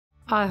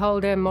I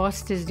hold a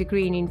master's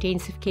degree in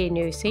intensive care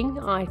nursing.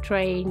 I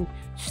train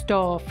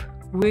staff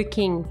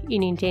working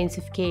in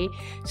intensive care,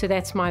 so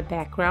that's my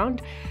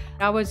background.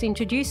 I was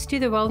introduced to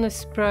the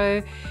Wellness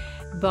Pro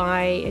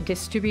by a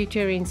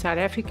distributor in South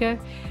Africa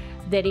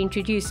that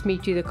introduced me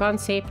to the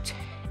concept,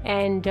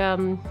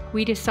 and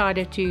we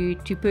decided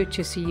to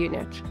purchase a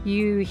unit.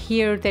 You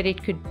hear that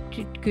it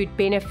could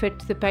benefit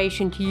the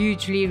patient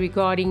hugely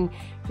regarding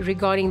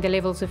the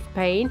levels of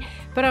pain,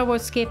 but I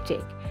was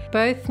skeptic.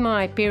 Both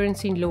my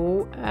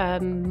parents-in-law,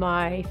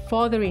 my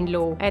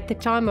father-in-law, at the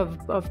time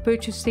of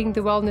purchasing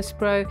the Wellness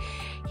Pro,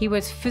 he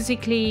was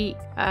physically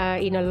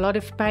in a lot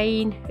of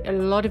pain, a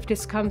lot of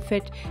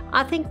discomfort.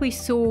 I think we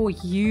saw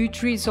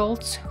huge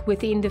results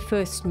within the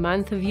first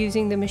month of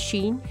using the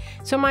machine.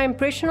 So my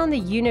impression on the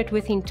unit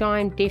within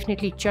time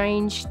definitely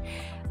changed.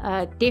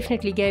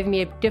 Definitely gave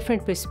me a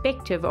different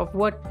perspective of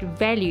what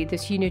value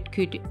this unit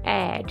could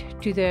add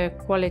to the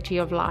quality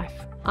of life.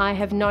 I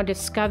have now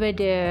discovered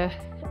a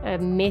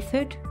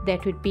method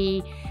that would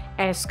be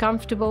as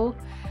comfortable,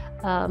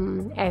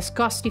 as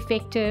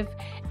cost-effective,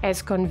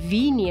 as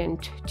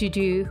convenient to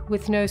do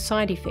with no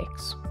side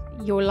effects.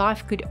 Your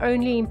life could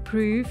only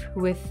improve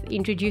with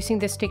introducing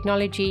this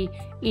technology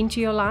into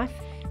your life.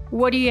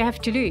 What do you have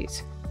to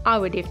lose? I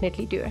would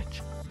definitely do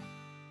it.